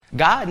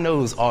God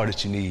knows all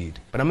that you need,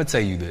 but I'm going to tell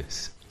you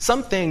this.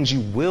 Some things you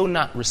will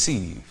not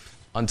receive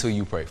until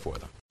you pray for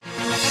them.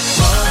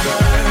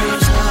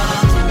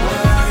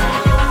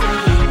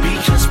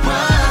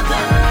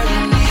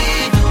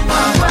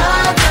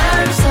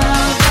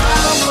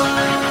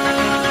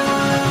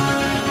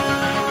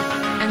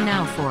 And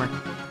now for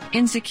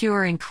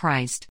Insecure in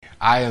Christ.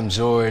 I am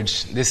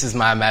George. This is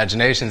my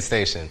imagination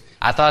station.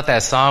 I thought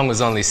that song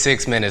was only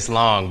 6 minutes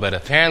long, but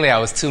apparently I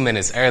was 2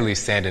 minutes early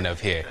standing up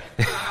here.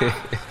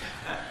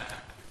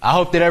 I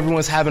hope that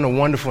everyone's having a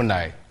wonderful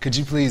night. Could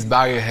you please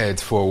bow your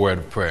heads for a word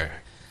of prayer?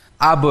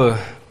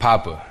 Abba,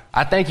 Papa,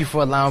 I thank you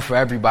for allowing for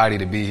everybody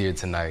to be here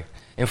tonight.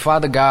 And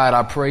Father God,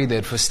 I pray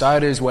that for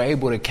starters, we're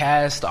able to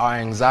cast our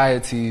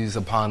anxieties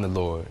upon the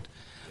Lord.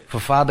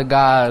 For Father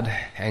God,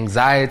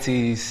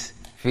 anxieties,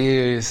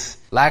 fears,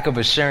 lack of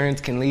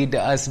assurance can lead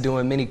to us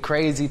doing many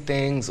crazy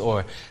things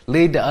or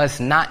lead to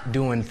us not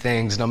doing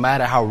things, no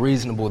matter how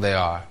reasonable they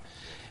are.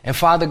 And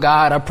Father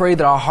God, I pray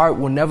that our heart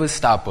will never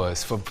stop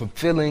us from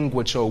fulfilling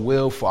what your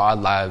will for our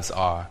lives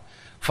are.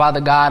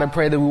 Father God, I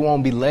pray that we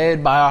won't be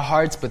led by our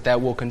hearts, but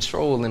that we'll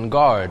control and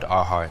guard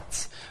our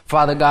hearts.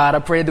 Father God, I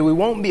pray that we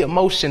won't be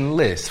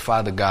emotionless,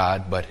 Father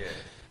God, but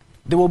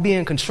that we'll be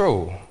in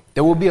control,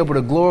 that we'll be able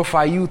to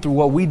glorify you through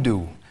what we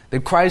do,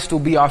 that Christ will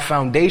be our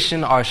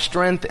foundation, our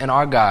strength, and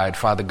our guide,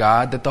 Father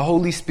God, that the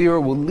Holy Spirit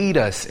will lead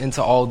us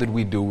into all that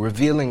we do,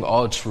 revealing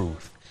all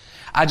truth.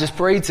 I just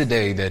pray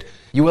today that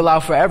you allow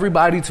for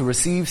everybody to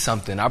receive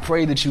something. I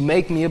pray that you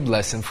make me a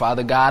blessing,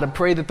 Father God. I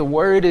pray that the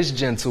word is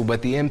gentle,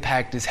 but the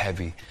impact is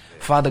heavy.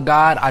 Father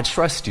God, I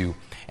trust you,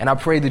 and I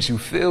pray that you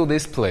fill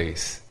this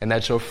place and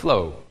that your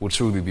flow will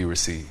truly be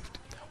received.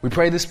 We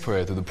pray this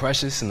prayer through the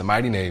precious and the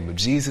mighty name of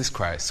Jesus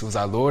Christ, who is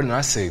our Lord and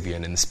our Savior,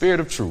 and in the Spirit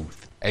of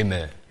truth.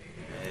 Amen.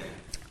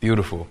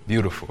 Beautiful,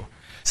 beautiful.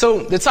 So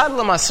the title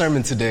of my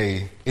sermon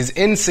today is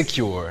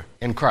Insecure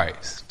in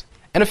Christ.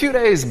 And a few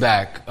days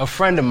back, a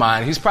friend of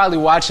mine, he's probably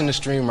watching the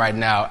stream right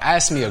now,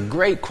 asked me a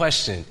great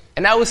question.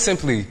 And that was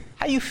simply,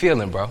 how you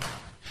feeling, bro?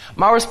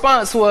 My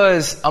response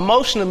was,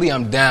 emotionally,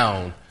 I'm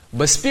down,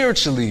 but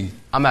spiritually,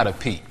 I'm at a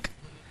peak.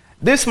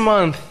 This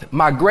month,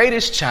 my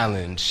greatest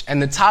challenge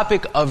and the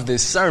topic of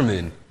this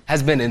sermon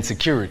has been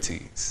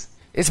insecurities.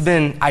 It's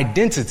been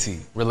identity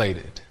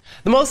related.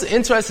 The most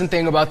interesting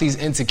thing about these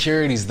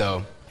insecurities,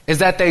 though, is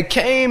that they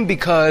came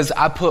because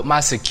I put my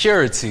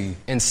security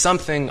in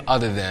something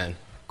other than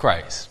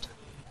Christ.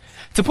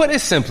 To put it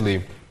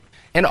simply,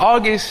 in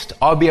August,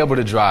 I'll be able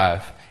to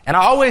drive. And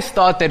I always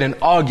thought that in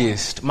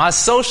August, my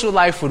social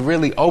life would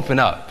really open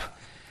up.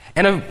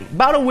 And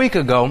about a week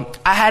ago,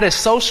 I had a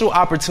social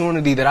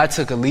opportunity that I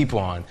took a leap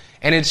on.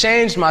 And it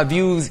changed my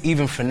views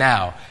even for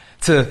now.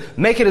 To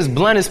make it as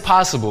blunt as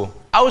possible,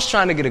 I was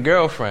trying to get a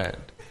girlfriend.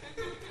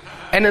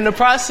 And in the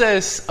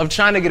process of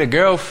trying to get a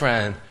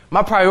girlfriend,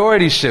 my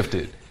priorities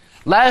shifted.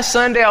 Last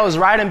Sunday, I was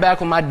riding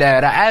back with my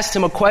dad. I asked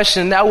him a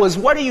question that was,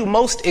 what are you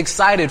most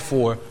excited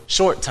for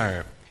short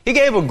term? He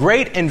gave a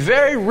great and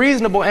very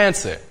reasonable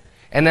answer.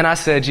 And then I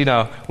said,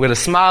 with a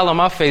smile on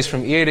my face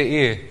from ear to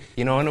ear,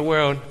 in the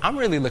world, I'm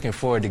really looking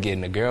forward to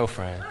getting a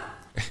girlfriend.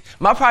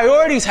 My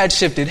priorities had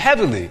shifted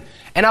heavily,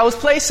 and I was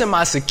placing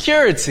my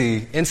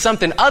security in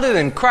something other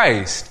than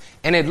Christ,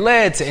 and it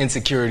led to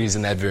insecurities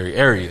in that very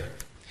area.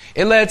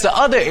 It led to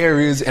other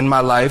areas in my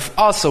life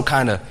also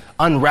kind of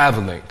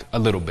unraveling a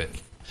little bit.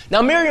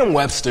 Now,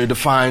 Merriam-Webster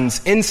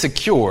defines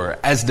insecure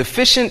as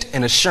deficient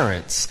in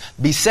assurance,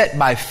 beset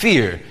by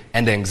fear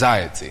and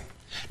anxiety.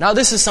 Now,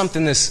 this is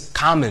something that's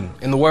common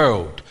in the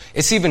world.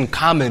 It's even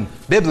common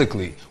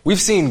biblically. We've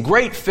seen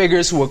great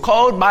figures who were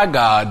called by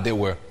God that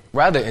were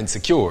rather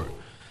insecure.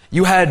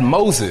 You had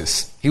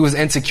Moses. He was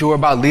insecure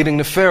about leading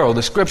the Pharaoh.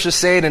 The scriptures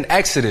say it in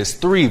Exodus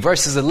 3,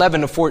 verses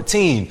 11 to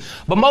 14.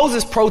 But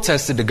Moses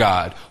protested to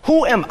God,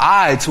 "Who am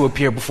I to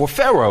appear before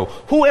Pharaoh?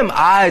 Who am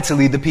I to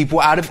lead the people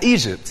out of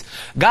Egypt?"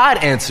 God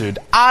answered,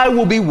 "I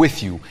will be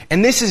with you,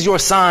 and this is your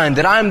sign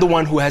that I am the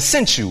one who has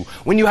sent you.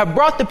 When you have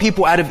brought the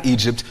people out of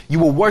Egypt, you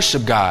will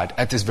worship God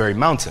at this very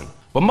mountain."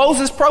 But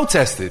Moses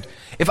protested,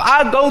 "If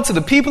I go to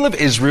the people of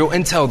Israel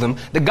and tell them,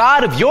 the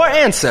God of your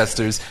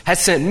ancestors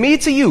has sent me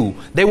to you,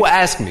 they will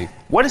ask me,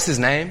 'What is his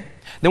name?'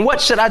 Then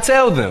what should I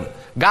tell them?"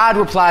 God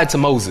replied to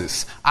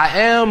Moses, "I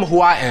am who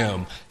I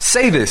am.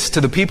 Say this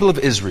to the people of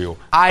Israel,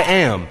 'I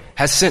am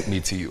has sent me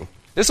to you.'"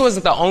 This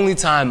wasn't the only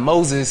time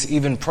Moses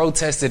even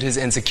protested his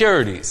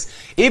insecurities.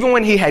 Even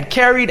when he had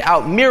carried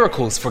out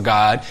miracles for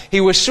God,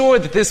 he was sure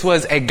that this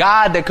was a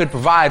God that could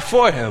provide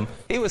for him.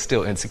 He was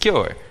still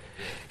insecure.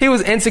 He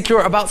was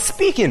insecure about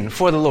speaking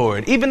for the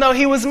Lord, even though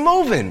he was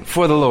moving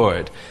for the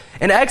Lord.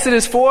 In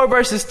Exodus 4,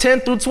 verses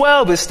 10 through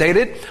 12, it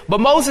stated, "But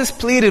Moses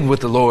pleaded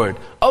with the Lord,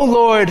 'Oh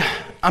Lord,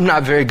 I'm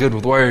not very good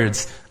with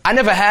words. I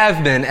never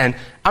have been, and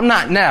I'm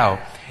not now.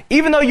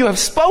 Even though you have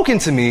spoken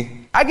to me,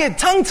 I get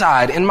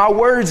tongue-tied and my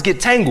words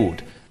get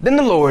tangled.' Then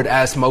the Lord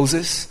asked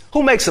Moses,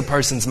 'Who makes a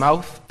person's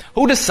mouth?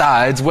 Who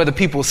decides whether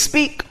people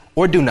speak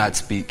or do not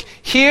speak,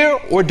 hear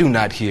or do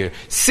not hear,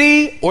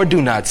 see or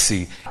do not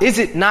see? Is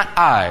it not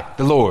I,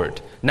 the Lord?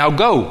 Now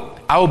go,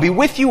 I will be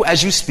with you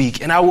as you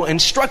speak, and I will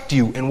instruct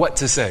you in what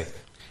to say.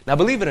 Now,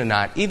 believe it or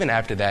not, even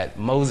after that,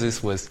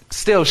 Moses was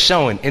still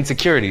showing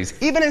insecurities,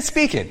 even in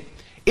speaking.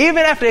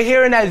 Even after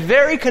hearing that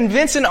very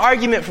convincing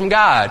argument from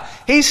God,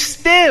 he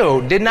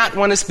still did not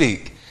want to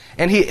speak.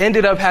 And he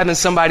ended up having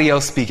somebody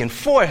else speaking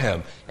for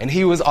him. And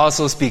he was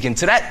also speaking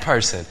to that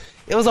person.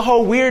 It was a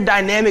whole weird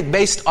dynamic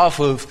based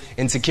off of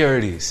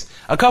insecurities.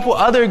 A couple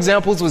other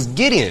examples was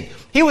Gideon.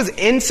 He was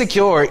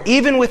insecure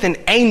even with an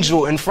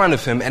angel in front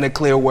of him and a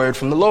clear word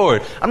from the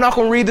Lord. I'm not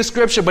going to read the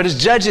scripture, but it's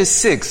Judges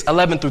 6,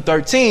 11 through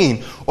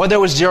 13. Or there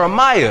was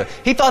Jeremiah.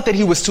 He thought that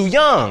he was too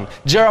young.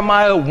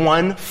 Jeremiah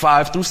 1,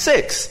 5 through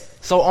 6.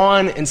 So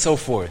on and so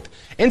forth.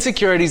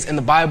 Insecurities in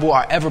the Bible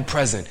are ever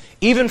present,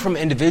 even from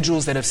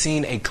individuals that have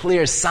seen a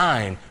clear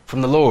sign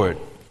from the Lord.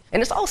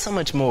 And it's all so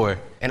much more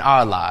in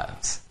our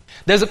lives.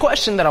 There's a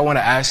question that I want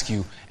to ask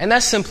you, and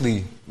that's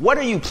simply, what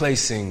are you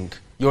placing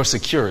your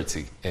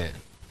security in?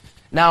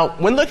 Now,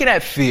 when looking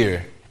at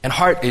fear and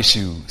heart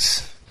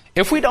issues,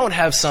 if we don't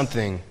have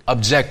something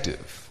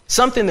objective,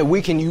 something that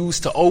we can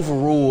use to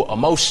overrule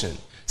emotion,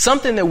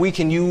 something that we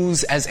can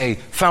use as a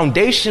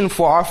foundation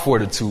for our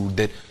fortitude,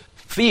 that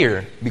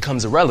fear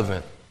becomes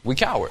irrelevant, we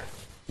cower,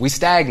 we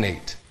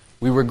stagnate,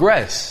 we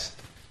regress.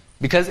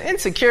 Because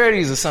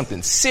insecurities are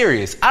something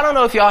serious. I don't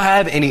know if y'all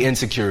have any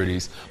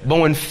insecurities, but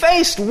when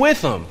faced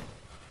with them,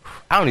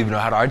 I don't even know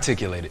how to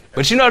articulate it,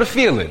 but you know the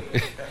feeling.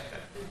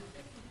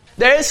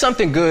 There is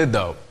something good,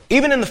 though.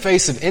 Even in the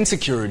face of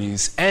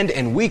insecurities and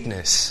in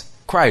weakness,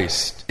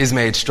 Christ is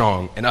made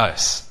strong in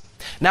us.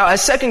 Now,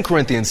 as 2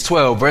 Corinthians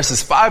 12,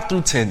 verses 5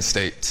 through 10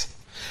 states,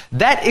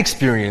 that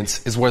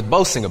experience is worth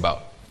boasting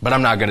about, but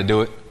I'm not going to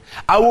do it.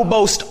 I will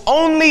boast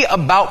only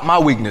about my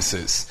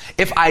weaknesses.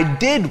 If I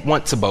did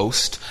want to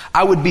boast,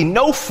 I would be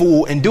no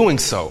fool in doing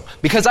so,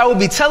 because I would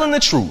be telling the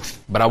truth,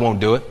 but I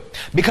won't do it,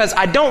 because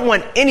I don't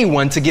want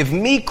anyone to give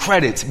me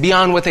credit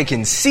beyond what they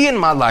can see in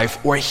my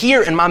life or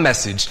hear in my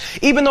message,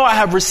 even though I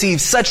have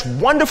received such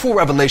wonderful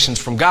revelations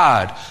from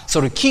God,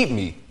 so to keep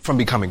me from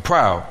becoming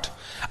proud.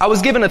 I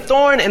was given a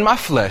thorn in my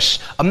flesh,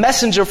 a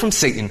messenger from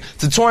Satan,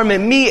 to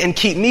torment me and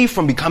keep me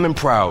from becoming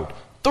proud.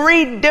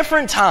 3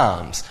 different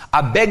times,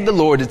 I begged the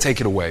Lord to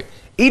take it away.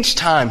 Each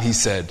time he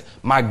said,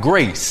 my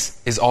grace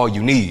is all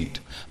you need.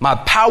 My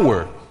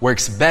power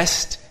works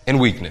best in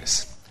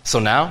weakness. So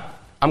now,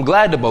 I'm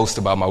glad to boast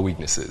about my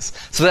weaknesses,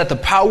 so that the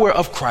power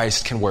of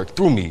Christ can work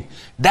through me.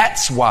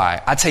 That's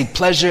why I take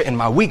pleasure in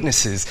my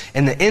weaknesses,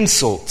 in the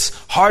insults,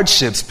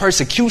 hardships,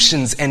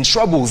 persecutions, and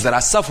troubles that I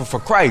suffer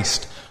for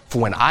Christ. For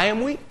when I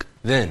am weak,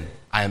 then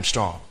I am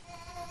strong.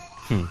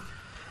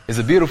 It's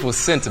a beautiful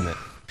sentiment.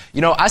 You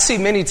know, I see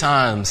many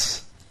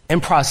times in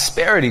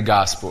prosperity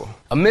gospel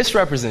a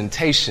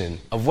misrepresentation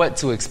of what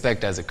to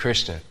expect as a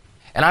Christian.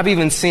 And I've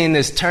even seen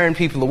this turn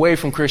people away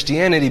from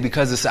Christianity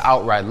because it's an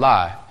outright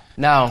lie.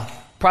 Now,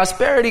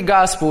 prosperity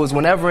gospel is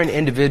whenever an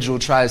individual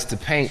tries to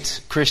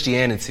paint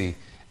Christianity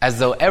as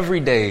though every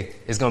day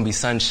is going to be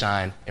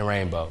sunshine and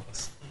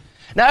rainbows.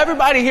 Now,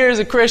 everybody here is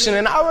a Christian,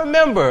 and I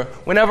remember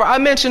whenever I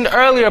mentioned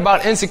earlier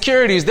about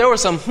insecurities, there were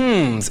some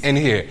hmms in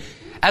here,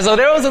 as though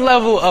there was a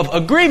level of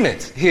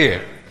agreement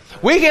here.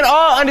 We can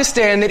all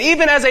understand that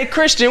even as a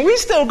Christian, we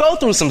still go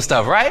through some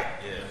stuff, right?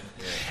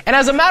 Yeah. And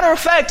as a matter of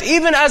fact,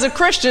 even as a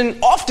Christian,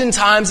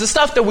 oftentimes the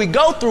stuff that we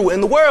go through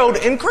in the world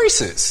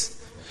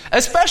increases.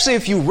 Especially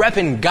if you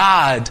repping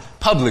God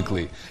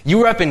publicly. You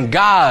repping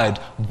God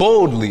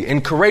boldly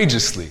and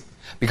courageously.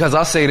 Because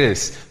I'll say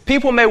this,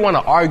 people may want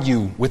to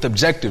argue with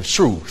objective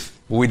truth,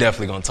 but we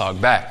definitely going to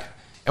talk back.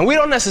 And we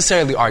don't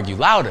necessarily argue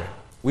louder.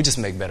 We just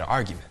make better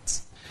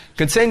arguments.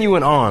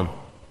 Continuing on,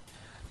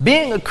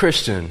 being a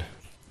Christian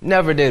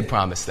never did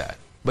promise that.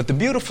 But the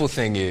beautiful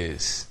thing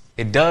is,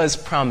 it does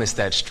promise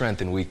that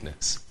strength and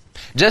weakness.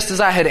 Just as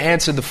I had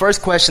answered the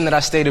first question that I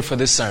stated for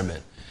this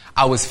sermon,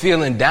 I was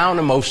feeling down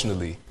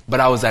emotionally, but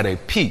I was at a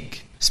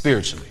peak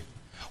spiritually.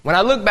 When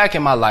I look back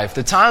in my life,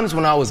 the times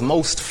when I was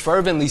most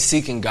fervently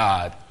seeking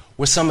God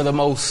were some of the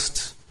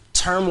most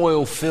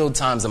turmoil-filled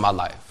times in my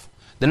life.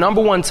 The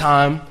number 1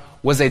 time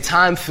was a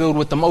time filled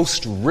with the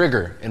most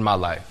rigor in my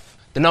life.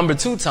 The number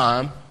 2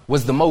 time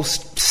was the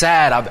most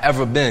sad I've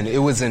ever been. It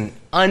was an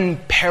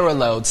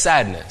unparalleled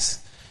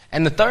sadness.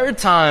 And the 3rd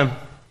time,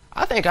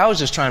 I think I was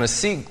just trying to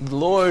seek the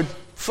Lord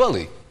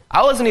fully.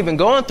 I wasn't even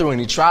going through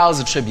any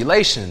trials or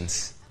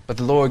tribulations, but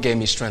the Lord gave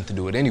me strength to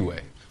do it anyway.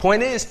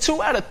 Point is,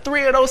 2 out of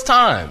 3 of those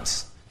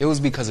times, it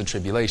was because of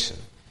tribulation.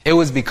 It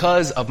was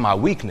because of my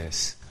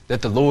weakness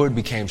that the Lord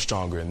became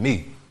stronger in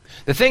me.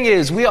 The thing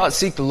is, we ought to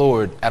seek the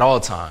Lord at all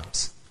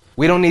times.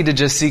 We don't need to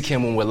just seek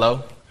him when we're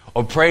low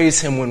or praise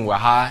him when we're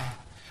high,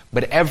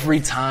 but every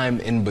time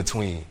in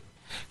between.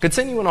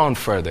 Continuing on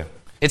further,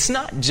 it's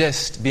not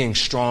just being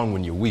strong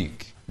when you're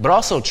weak, but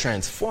also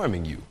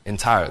transforming you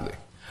entirely.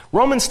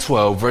 Romans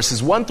 12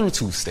 verses 1 through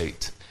 2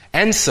 state,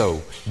 and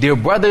so, dear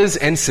brothers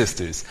and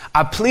sisters,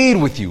 I plead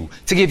with you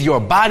to give your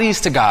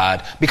bodies to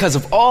God because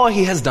of all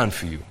he has done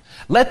for you.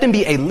 Let them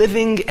be a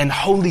living and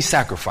holy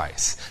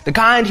sacrifice, the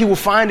kind he will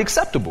find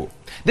acceptable.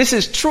 This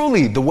is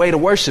truly the way to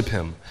worship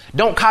him.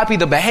 Don't copy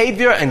the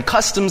behavior and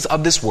customs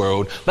of this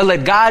world, but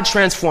let God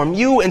transform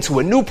you into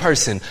a new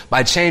person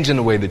by changing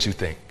the way that you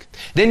think.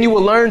 Then you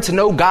will learn to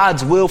know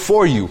God's will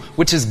for you,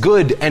 which is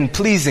good and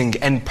pleasing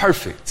and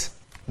perfect.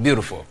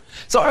 Beautiful.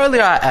 So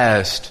earlier I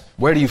asked,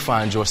 where do you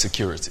find your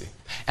security?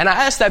 And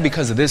I asked that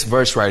because of this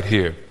verse right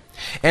here.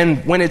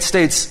 And when it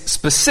states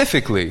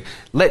specifically,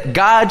 let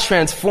God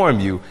transform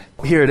you,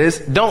 here it is,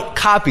 don't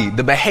copy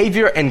the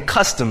behavior and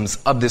customs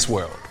of this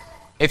world.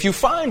 If you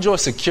find your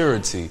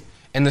security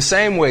in the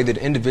same way that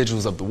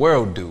individuals of the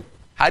world do,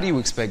 how do you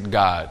expect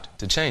God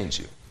to change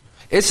you?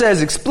 It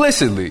says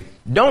explicitly,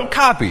 don't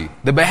copy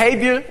the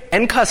behavior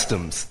and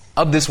customs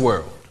of this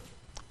world.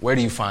 Where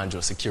do you find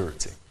your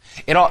security?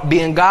 It ought to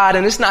be in God,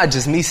 and it's not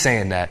just me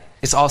saying that,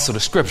 it's also the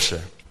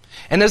scripture.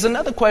 And there's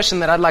another question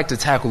that I'd like to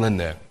tackle in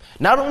there.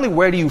 Not only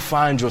where do you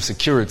find your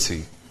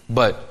security,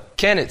 but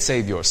can it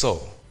save your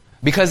soul?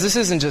 Because this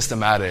isn't just a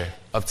matter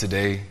of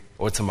today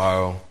or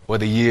tomorrow or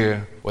the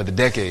year or the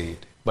decade,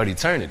 but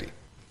eternity.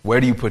 Where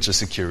do you put your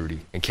security,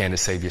 and can it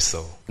save your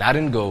soul? Not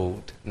in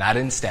gold, not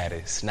in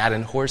status, not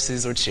in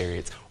horses or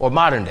chariots or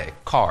modern day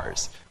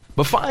cars,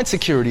 but find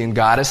security in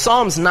God. As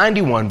Psalms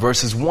 91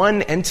 verses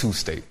 1 and 2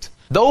 state,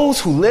 those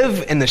who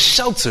live in the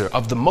shelter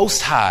of the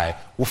Most High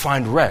will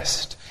find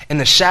rest in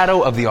the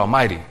shadow of the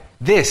Almighty.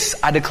 This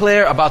I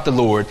declare about the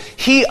Lord.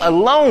 He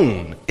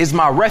alone is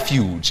my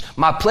refuge,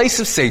 my place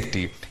of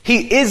safety.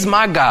 He is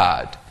my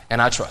God,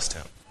 and I trust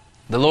him.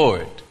 The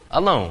Lord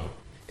alone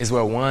is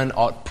where one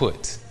ought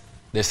put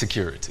their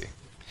security.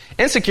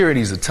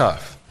 Insecurities are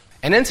tough,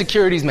 and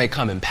insecurities may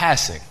come in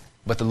passing,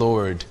 but the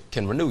Lord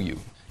can renew you,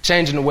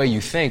 changing the way you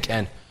think.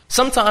 And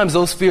sometimes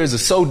those fears are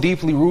so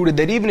deeply rooted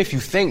that even if you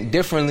think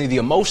differently, the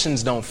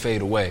emotions don't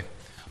fade away.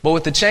 But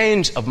with the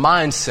change of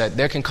mindset,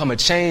 there can come a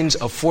change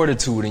of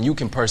fortitude, and you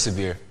can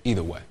persevere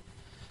either way.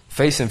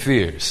 Facing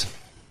fears,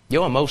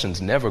 your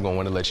emotions never going to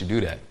want to let you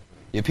do that.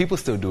 Yet people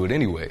still do it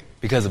anyway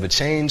because of a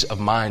change of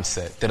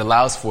mindset that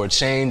allows for a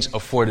change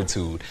of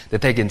fortitude,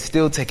 that they can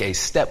still take a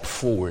step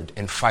forward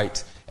and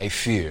fight a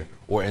fear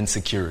or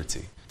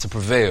insecurity to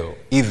prevail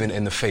even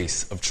in the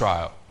face of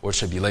trial or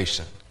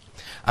tribulation.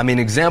 I mean,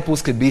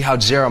 examples could be how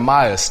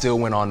Jeremiah still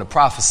went on to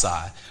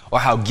prophesy, or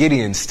how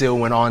Gideon still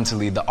went on to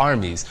lead the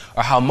armies,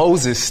 or how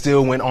Moses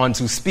still went on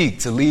to speak,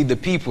 to lead the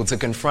people, to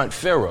confront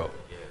Pharaoh.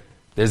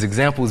 There's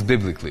examples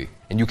biblically,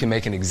 and you can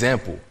make an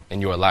example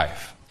in your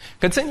life.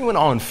 Continuing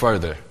on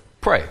further,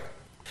 pray.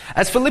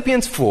 As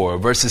Philippians 4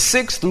 verses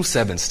 6 through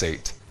 7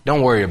 state,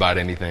 don't worry about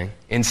anything.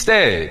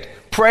 Instead,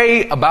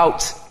 pray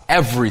about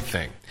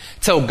everything.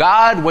 Tell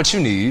God what you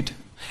need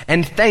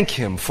and thank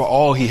him for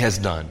all he has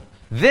done.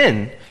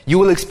 Then you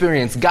will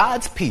experience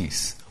God's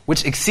peace,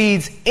 which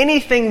exceeds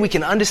anything we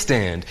can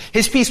understand.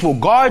 His peace will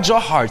guard your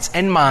hearts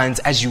and minds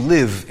as you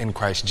live in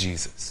Christ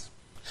Jesus.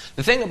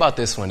 The thing about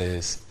this one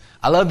is,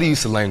 I love the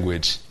use of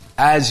language,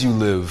 as you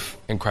live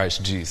in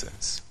Christ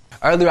Jesus.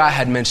 Earlier I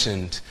had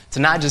mentioned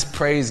to not just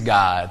praise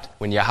God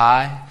when you're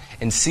high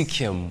and seek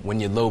him when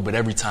you're low, but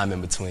every time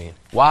in between.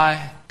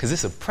 Why? Because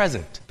it's a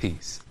present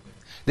peace.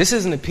 This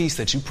isn't a peace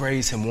that you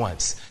praise him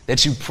once,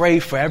 that you pray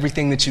for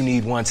everything that you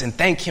need once and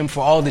thank him for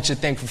all that you're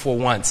thankful for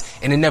once,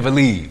 and it never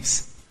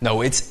leaves.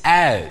 No, it's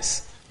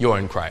as you're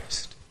in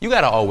Christ. You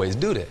got to always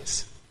do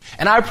this.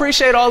 And I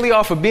appreciate all of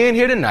y'all for being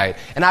here tonight.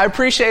 And I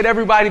appreciate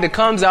everybody that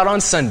comes out on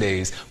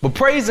Sundays. But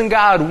praising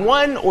God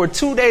 1 or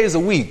 2 days a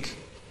week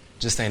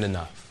just ain't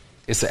enough.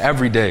 It's an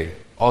everyday,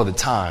 all the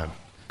time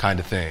kind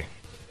of thing.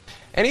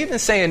 And even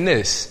saying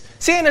this,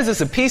 seeing as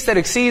it's a peace that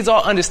exceeds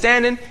all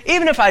understanding,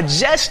 even if I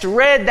just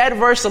read that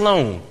verse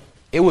alone,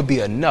 it would be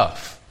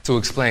enough to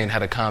explain how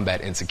to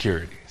combat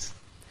insecurities.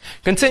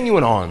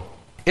 Continuing on,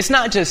 it's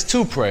not just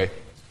to pray,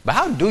 but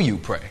how do you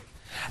pray?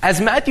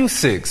 As Matthew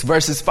 6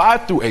 verses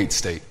 5 through 8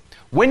 state,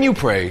 when you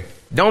pray,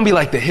 don't be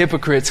like the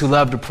hypocrites who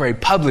love to pray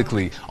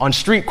publicly on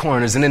street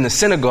corners and in the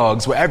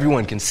synagogues where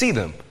everyone can see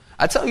them.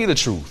 I tell you the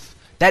truth,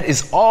 that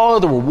is all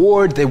the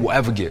reward they will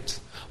ever get.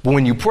 But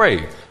when you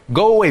pray,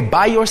 go away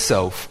by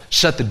yourself,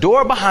 shut the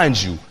door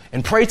behind you,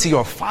 and pray to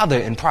your Father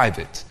in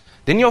private.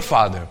 Then your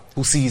Father,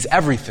 who sees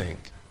everything,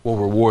 will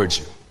reward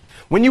you.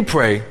 When you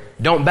pray,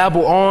 don't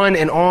babble on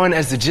and on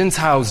as the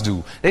Gentiles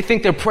do. They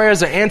think their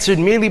prayers are answered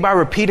merely by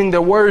repeating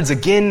their words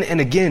again and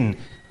again.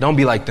 Don't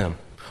be like them.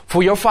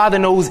 For your Father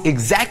knows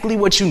exactly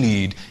what you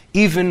need,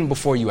 even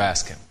before you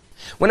ask him.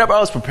 Whenever I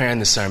was preparing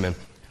this sermon,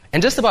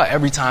 and just about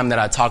every time that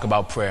I talk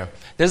about prayer,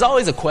 there's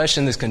always a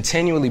question that's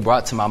continually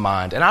brought to my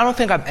mind, and I don't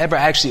think I've ever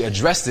actually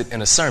addressed it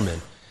in a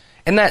sermon.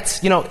 And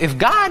that's, if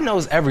God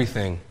knows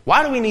everything,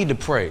 why do we need to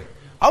pray?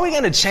 Are we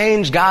going to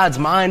change God's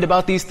mind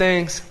about these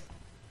things?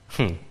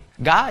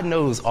 God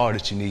knows all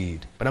that you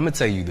need, but I'm going to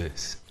tell you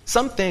this.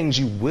 Some things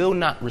you will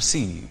not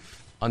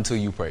receive until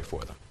you pray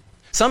for them.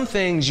 Some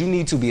things you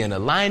need to be in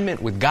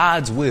alignment with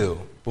God's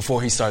will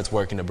before he starts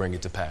working to bring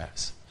it to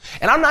pass.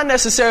 And I'm not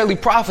necessarily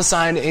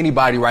prophesying to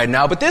anybody right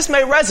now, but this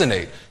may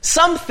resonate.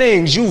 Some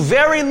things you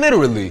very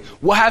literally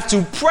will have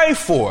to pray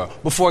for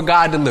before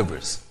God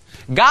delivers.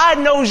 God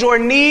knows your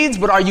needs,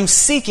 but are you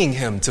seeking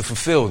him to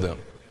fulfill them?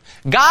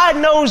 God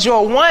knows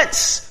your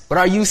wants, but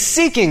are you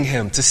seeking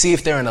him to see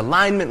if they're in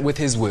alignment with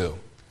his will?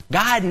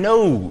 God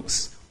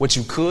knows what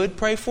you could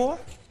pray for,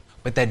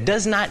 but that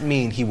does not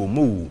mean he will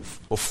move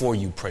before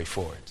you pray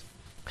for it.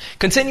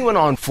 Continuing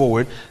on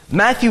forward,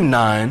 Matthew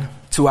 9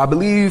 to, I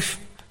believe,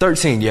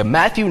 13. Yeah,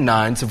 Matthew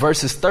 9 to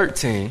verses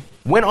 13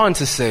 went on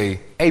to say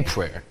a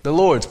prayer, the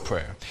Lord's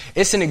Prayer.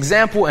 It's an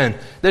example, and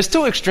there's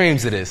two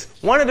extremes to this.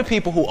 One of the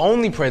people who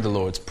only pray the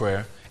Lord's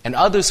Prayer, and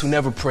others who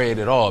never pray it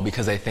at all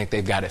because they think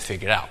they've got it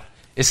figured out.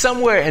 It's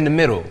somewhere in the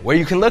middle where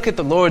you can look at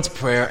the Lord's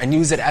Prayer and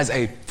use it as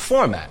a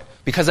format.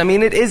 Because,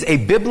 it is a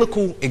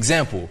biblical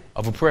example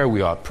of a prayer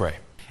we ought to pray.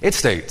 It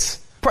states,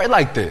 pray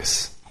like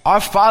this: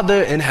 Our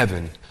Father in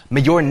heaven,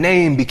 may your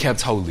name be kept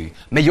holy.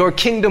 May your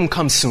kingdom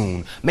come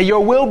soon. May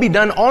your will be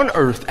done on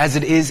earth as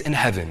it is in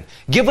heaven.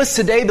 Give us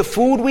today the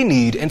food we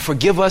need and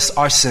forgive us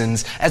our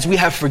sins as we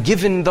have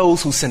forgiven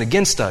those who sin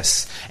against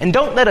us. And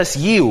don't let us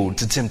yield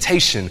to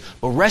temptation,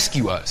 but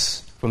rescue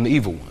us from the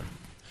evil one.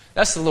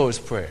 That's the Lord's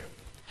Prayer.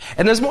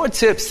 And there's more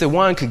tips that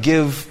one could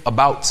give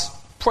about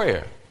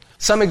prayer.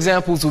 Some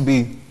examples would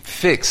be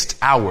fixed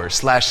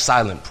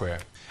hour/silent prayer.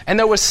 And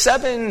there were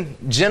 7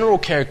 general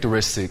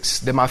characteristics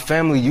that my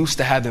family used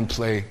to have in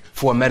play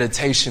for a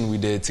meditation we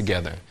did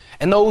together.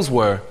 And those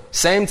were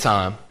same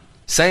time,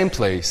 same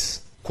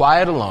place,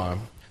 quiet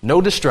alarm,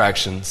 no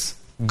distractions,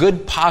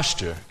 good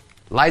posture,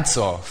 lights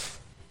off,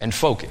 and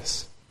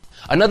focus.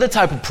 Another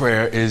type of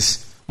prayer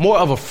is more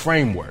of a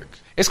framework.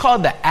 It's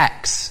called the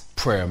ACTS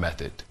prayer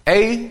method.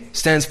 A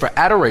stands for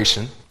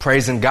adoration,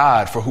 praising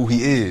God for who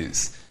he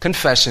is.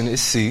 Confession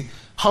is C,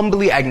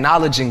 humbly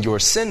acknowledging your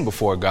sin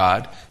before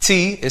God.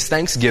 T is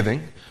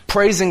thanksgiving,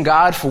 praising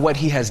God for what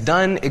he has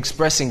done,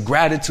 expressing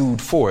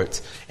gratitude for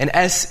it. And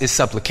S is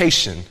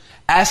supplication,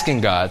 asking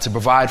God to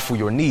provide for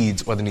your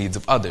needs or the needs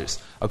of others,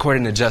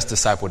 according to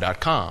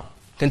justdisciple.com.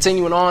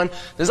 Continuing on,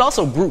 there's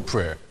also group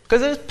prayer,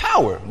 because there's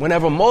power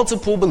whenever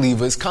multiple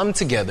believers come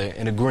together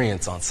in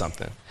agreement on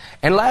something.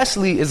 And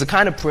lastly is the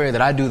kind of prayer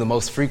that I do the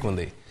most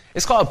frequently.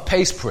 It's called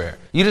pace prayer.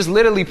 You just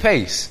literally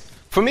pace.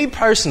 For me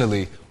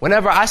personally,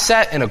 whenever I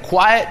sat in a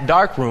quiet,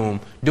 dark room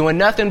doing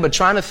nothing but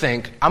trying to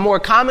think, I more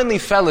commonly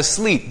fell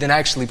asleep than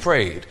actually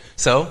prayed.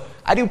 So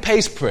I do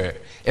pace prayer.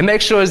 It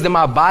makes sure that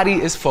my body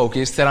is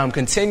focused, that I'm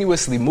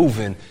continuously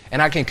moving,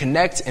 and I can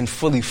connect and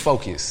fully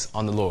focus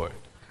on the Lord.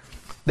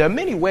 There are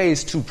many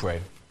ways to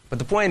pray, but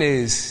the point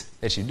is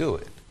that you do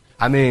it.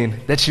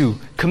 That you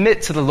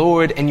commit to the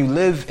Lord and you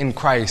live in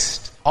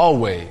Christ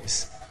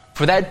always.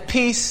 For that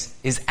peace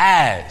is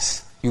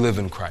as you live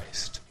in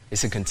Christ.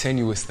 It's a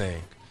continuous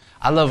thing.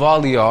 I love all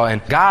of y'all, and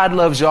God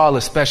loves y'all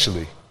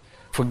especially.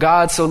 For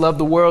God so loved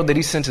the world that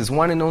he sent his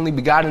one and only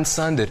begotten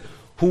Son, that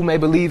who may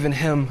believe in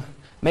him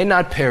may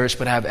not perish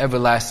but have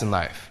everlasting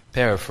life.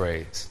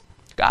 Paraphrase.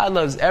 God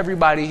loves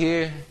everybody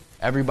here,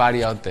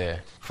 everybody out there,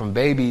 from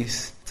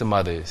babies to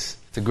mothers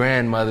to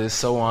grandmothers,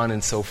 so on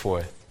and so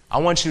forth. I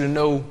want you to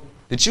know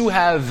that you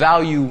have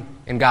value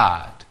in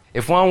God.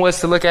 If one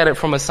was to look at it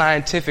from a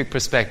scientific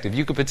perspective,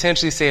 you could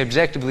potentially say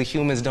objectively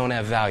humans don't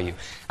have value.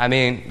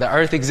 The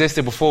earth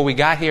existed before we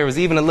got here. It was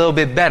even a little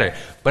bit better.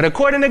 But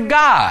according to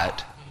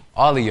God,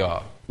 all of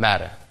y'all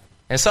matter.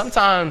 And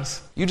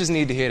sometimes you just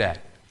need to hear that.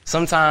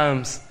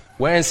 Sometimes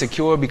we're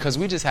insecure because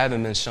we just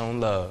haven't been shown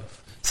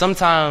love.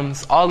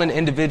 Sometimes all an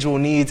individual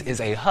needs is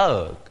a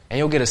hug. And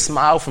you'll get a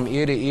smile from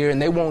ear to ear,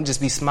 and they won't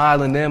just be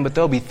smiling then, but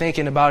they'll be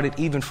thinking about it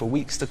even for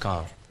weeks to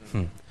come.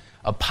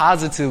 A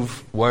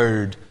positive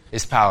word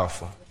is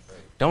powerful.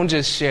 Don't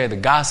just share the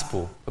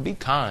gospel, but be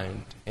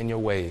kind in your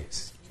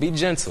ways. Be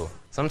gentle.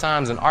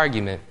 Sometimes an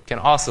argument can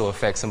also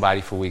affect somebody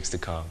for weeks to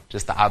come,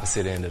 just the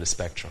opposite end of the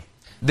spectrum.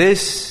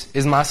 This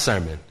is my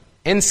sermon,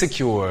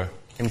 Insecure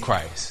in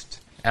Christ.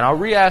 And I'll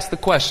re-ask the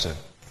question,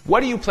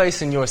 what are you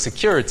placing your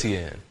security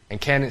in, and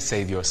can it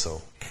save your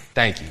soul?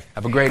 Thank you.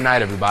 Have a great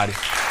night, everybody.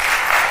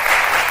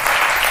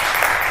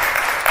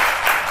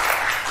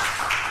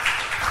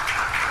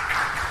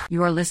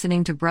 You are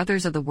listening to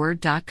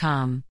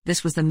brothersoftheword.com.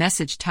 This was the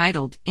message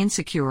titled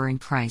Insecure in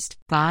Christ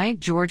by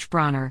George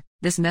Bronner.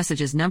 This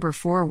message is number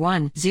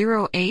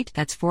 4108.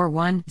 That's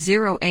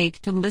 4108.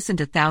 To listen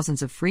to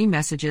thousands of free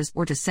messages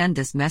or to send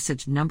this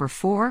message number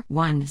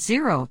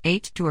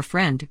 4108 to a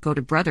friend, go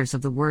to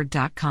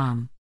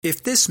brothersoftheword.com.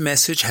 If this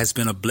message has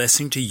been a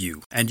blessing to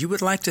you and you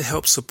would like to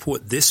help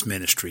support this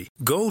ministry,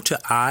 go to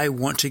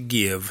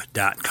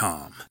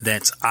iwanttogive.com.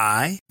 That's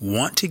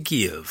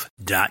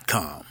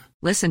iwanttogive.com.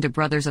 Listen to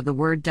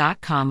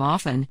brothersoftheword.com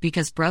often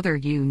because, brother,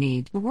 you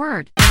need the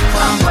word.